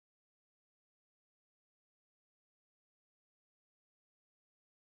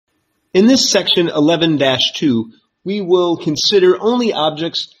In this section 11-2, we will consider only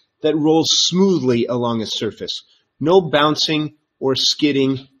objects that roll smoothly along a surface. No bouncing or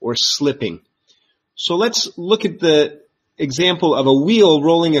skidding or slipping. So let's look at the example of a wheel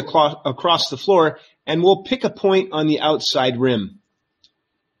rolling across the floor, and we'll pick a point on the outside rim.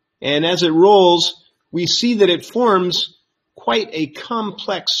 And as it rolls, we see that it forms quite a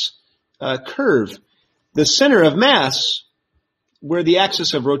complex curve. The center of mass, where the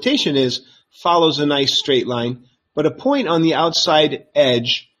axis of rotation is, follows a nice straight line, but a point on the outside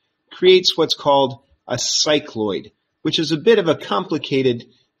edge creates what's called a cycloid, which is a bit of a complicated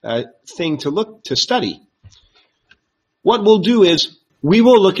thing to study. What we'll do is we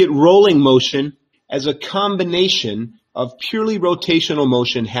will look at rolling motion as a combination of purely rotational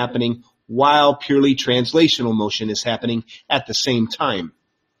motion happening while purely translational motion is happening at the same time.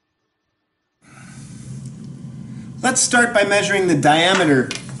 Let's start by measuring the diameter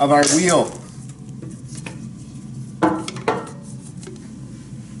of our wheel.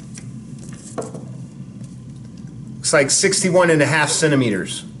 Looks like 61.5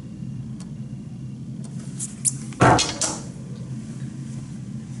 centimeters.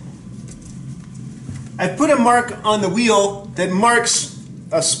 I've put a mark on the wheel that marks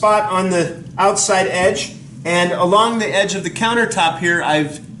a spot on the outside edge, and along the edge of the countertop here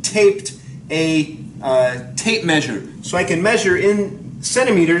I've taped a tape measure, so I can measure in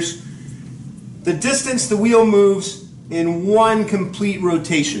centimeters the distance the wheel moves in one complete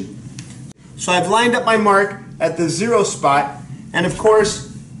rotation. So I've lined up my mark at the 0 spot, and of course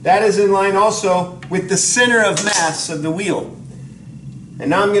that is in line also with the center of mass of the wheel.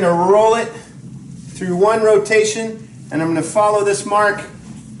 And now I'm going to roll it through one rotation, and I'm going to follow this mark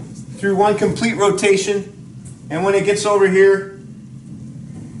through one complete rotation, and when it gets over here,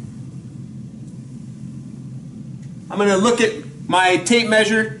 I'm going to look at my tape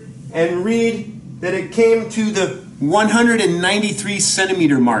measure and read that it came to the 193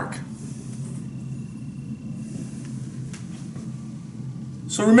 centimeter mark.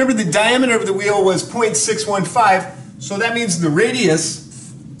 So remember, the diameter of the wheel was 0.615, so that means the radius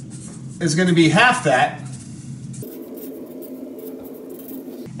is going to be half that.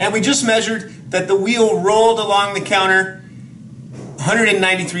 And we just measured that the wheel rolled along the counter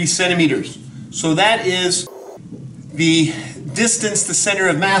 193 centimeters. So that is the distance the center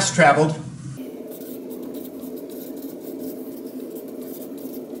of mass traveled.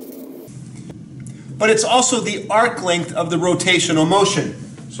 But it's also the arc length of the rotational motion.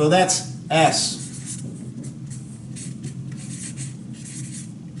 So that's S.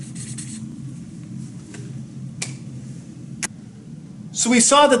 So we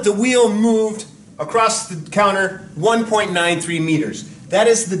saw that the wheel moved across the counter 1.93 meters. That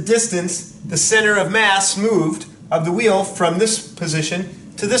is the distance the center of mass moved of the wheel from this position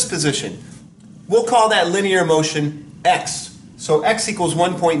to this position. We'll call that linear motion X. So X equals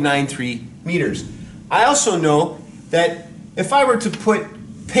 1.93 meters. I also know that if I were to put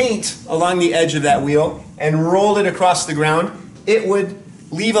paint along the edge of that wheel and roll it across the ground, it would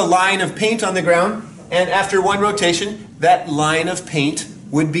leave a line of paint on the ground, and after one rotation, that line of paint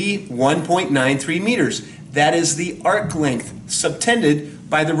would be 1.93 meters. That is the arc length subtended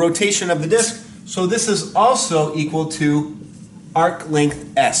by the rotation of the disc. So this is also equal to arc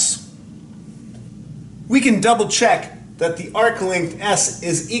length S. We can double check that the arc length S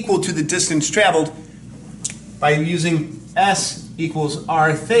is equal to the distance traveled by using S equals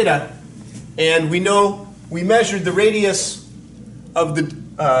R theta. And we know we measured the radius of the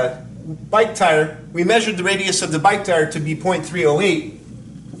bike tire. We measured the radius of the bike tire to be 0.308.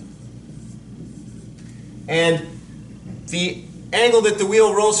 And the angle that the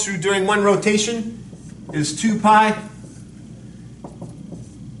wheel rolls through during one rotation is 2 pi.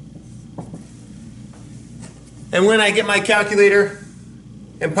 And when I get my calculator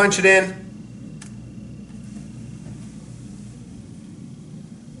and punch it in,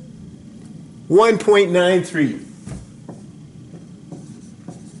 .93,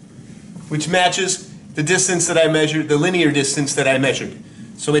 which matches the distance that I measured, the linear distance that I measured.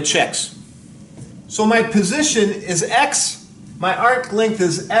 So it checks. So my position is X, my arc length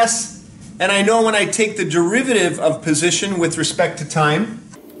is S, and I know when I take the derivative of position with respect to time,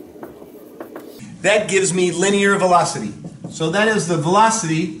 that gives me linear velocity. So that is the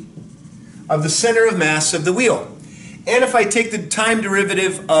velocity of the center of mass of the wheel. And if I take the time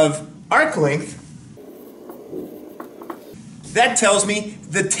derivative of arc length, that tells me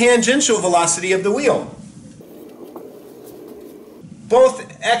the tangential velocity of the wheel.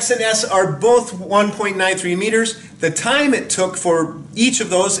 Both X and S are both 1.93 meters. The time it took for each of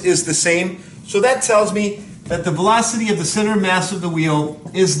those is the same. So that tells me that the velocity of the center of mass of the wheel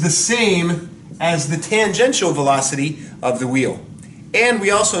is the same as the tangential velocity of the wheel. And we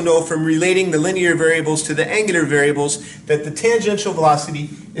also know from relating the linear variables to the angular variables that the tangential velocity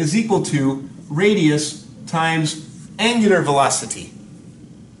is equal to radius times angular velocity.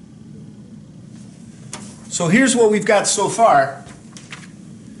 So here's what we've got so far.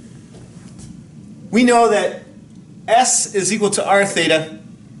 We know that S is equal to r theta,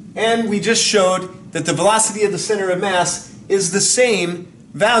 and we just showed that the velocity of the center of mass is the same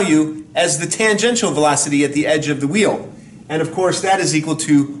value as the tangential velocity at the edge of the wheel. And of course that is equal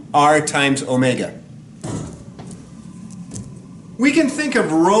to r times omega. We can think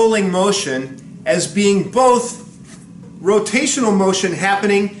of rolling motion as being both rotational motion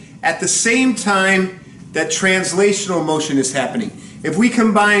happening at the same time that translational motion is happening. If we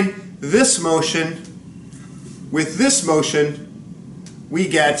combine this motion with this motion, we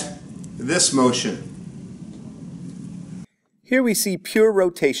get this motion. Here we see pure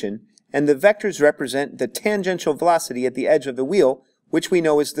rotation, and the vectors represent the tangential velocity at the edge of the wheel, which we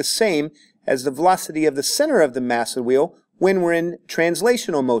know is the same as the velocity of the center of the mass of the wheel when we're in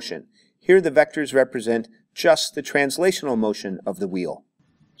translational motion. Here the vectors represent just the translational motion of the wheel.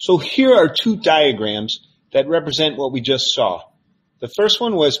 So here are two diagrams that represent what we just saw. The first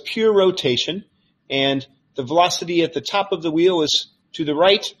one was pure rotation, and the velocity at the top of the wheel is to the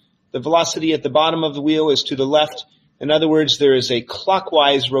right, the velocity at the bottom of the wheel is to the left. In other words, there is a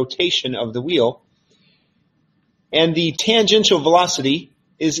clockwise rotation of the wheel, and the tangential velocity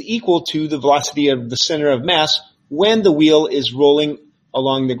is equal to the velocity of the center of mass when the wheel is rolling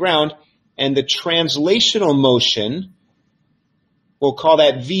along the ground, and the translational motion, we'll call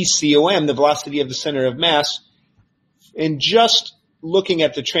that VCOM, the velocity of the center of mass. And just looking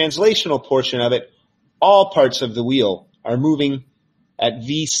at the translational portion of it, all parts of the wheel are moving at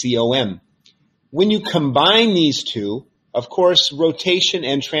VCOM. When you combine these two, of course, rotation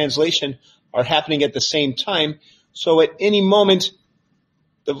and translation are happening at the same time. So at any moment,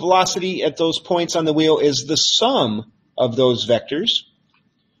 the velocity at those points on the wheel is the sum of those vectors.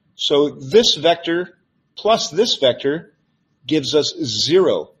 So this vector plus this vector gives us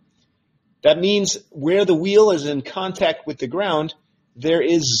 0. That means where the wheel is in contact with the ground, there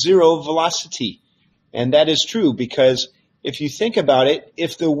is 0 velocity. And that is true because if you think about it,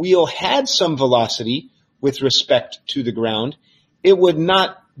 if the wheel had some velocity with respect to the ground, it would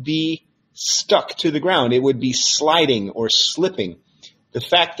not be stuck to the ground. It would be sliding or slipping. The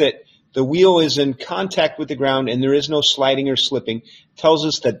fact that the wheel is in contact with the ground and there is no sliding or slipping tells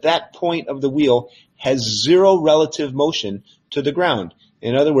us that that point of the wheel has 0 relative motion to the ground.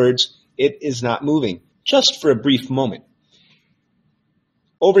 In other words, it is not moving, just for a brief moment.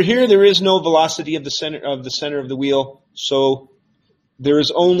 Over here, there is no velocity of the center of the wheel, so there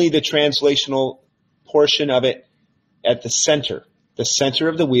is only the translational portion of it at the center. The center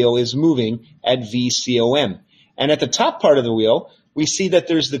of the wheel is moving at VCOM. And at the top part of the wheel, we see that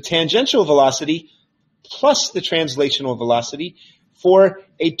there's the tangential velocity plus the translational velocity for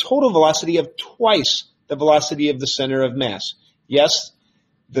a total velocity of twice the velocity of the center of mass. Yes,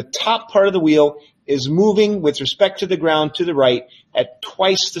 the top part of the wheel is moving with respect to the ground to the right at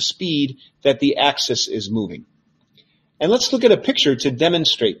twice the speed that the axis is moving. And let's look at a picture to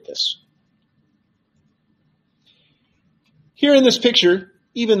demonstrate this. Here in this picture,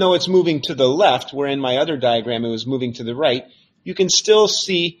 even though it's moving to the left, where in my other diagram it was moving to the right, you can still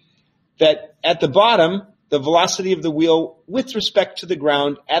see that at the bottom, the velocity of the wheel with respect to the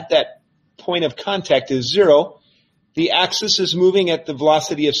ground at that point of contact is 0. The axis is moving at the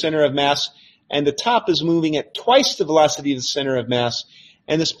velocity of center of mass, and the top is moving at twice the velocity of the center of mass.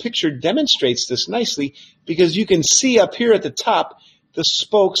 And this picture demonstrates this nicely because you can see up here at the top, the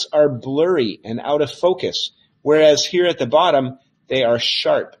spokes are blurry and out of focus, whereas here at the bottom, they are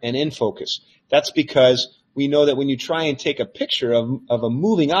sharp and in focus. That's because we know that when you try and take a picture of a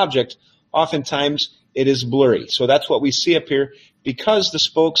moving object, oftentimes it is blurry. So that's what we see up here. Because the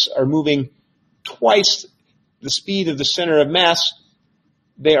spokes are moving twice the speed of the center of mass,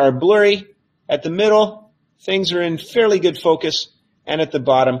 they are blurry. At the middle, things are in fairly good focus, and at the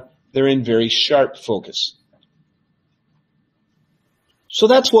bottom, they're in very sharp focus. So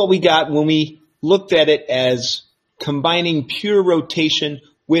that's what we got when we looked at it as combining pure rotation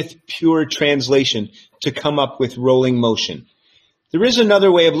with pure translation to come up with rolling motion. There is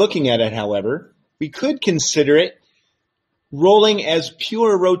another way of looking at it, however. We could consider it rolling as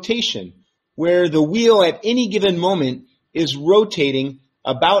pure rotation, where the wheel at any given moment is rotating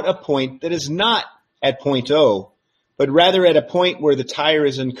about a point that is not at point O, but rather at a point where the tire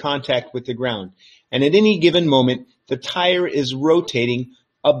is in contact with the ground. And at any given moment, the tire is rotating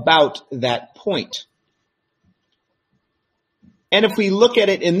about that point. And if we look at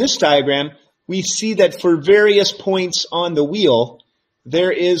it in this diagram, we see that for various points on the wheel,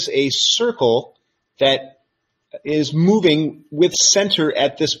 there is a circle that is moving with center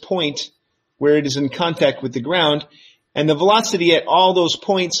at this point where it is in contact with the ground, and the velocity at all those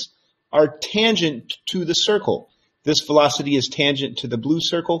points are tangent to the circle. This velocity is tangent to the blue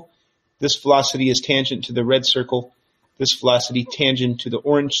circle. This velocity is tangent to the red circle. This velocity tangent to the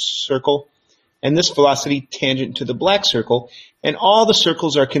orange circle. And this velocity tangent to the black circle. And all the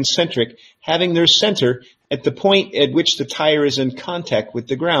circles are concentric, having their center at the point at which the tire is in contact with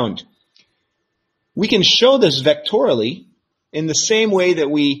the ground. We can show this vectorially in the same way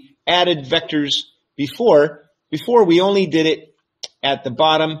that we added vectors before. Before we only did it at the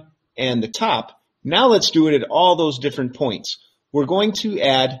bottom and the top. Now let's do it at all those different points. We're going to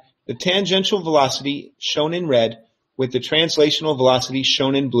add the tangential velocity shown in red with the translational velocity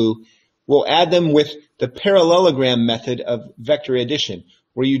shown in blue. We'll add them with the parallelogram method of vector addition,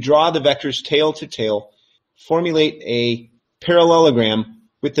 where you draw the vectors tail to tail, formulate a parallelogram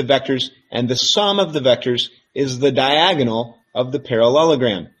with the vectors, and the sum of the vectors is the diagonal of the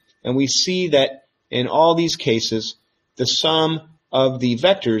parallelogram. And we see that in all these cases, the sum of the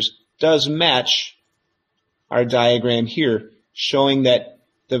vectors does match our diagram here, showing that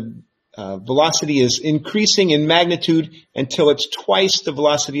the velocity is increasing in magnitude until it's twice the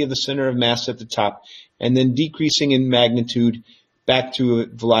velocity of the center of mass at the top, and then decreasing in magnitude back to a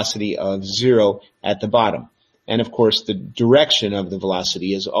velocity of 0 at the bottom. And of course, the direction of the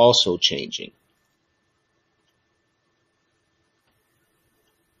velocity is also changing.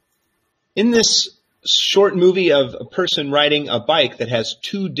 In this short movie of a person riding a bike that has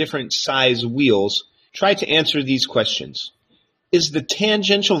two different size wheels, try to answer these questions. Is the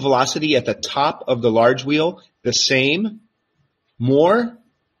tangential velocity at the top of the large wheel the same, more,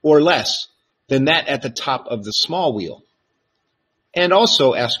 or less than that at the top of the small wheel? And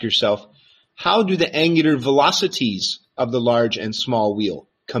also ask yourself, how do the angular velocities of the large and small wheel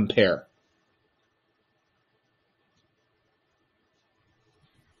compare?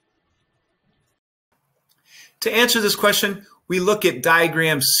 To answer this question, we look at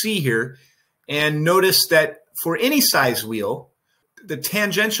diagram C here and notice that for any size wheel, the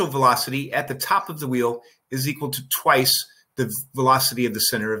tangential velocity at the top of the wheel is equal to twice the velocity of the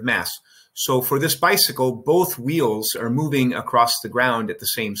center of mass. So for this bicycle, both wheels are moving across the ground at the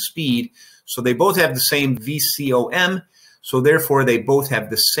same speed. So they both have the same VCOM. So therefore, they both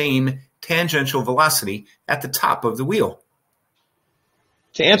have the same tangential velocity at the top of the wheel.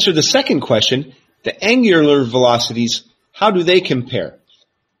 To answer the second question, the angular velocities, how do they compare?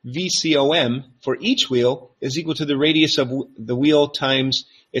 VCOM for each wheel is equal to the radius of the wheel times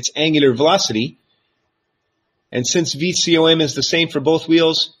its angular velocity. And since VCOM is the same for both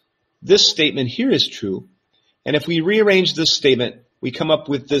wheels, this statement here is true. And if we rearrange this statement, we come up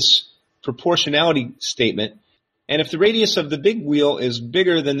with this proportionality statement. And if the radius of the big wheel is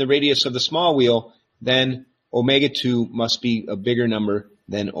bigger than the radius of the small wheel, then omega 2 must be a bigger number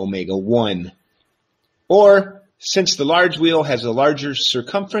than omega 1. Or, since the large wheel has a larger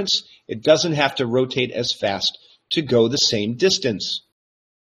circumference, it doesn't have to rotate as fast to go the same distance.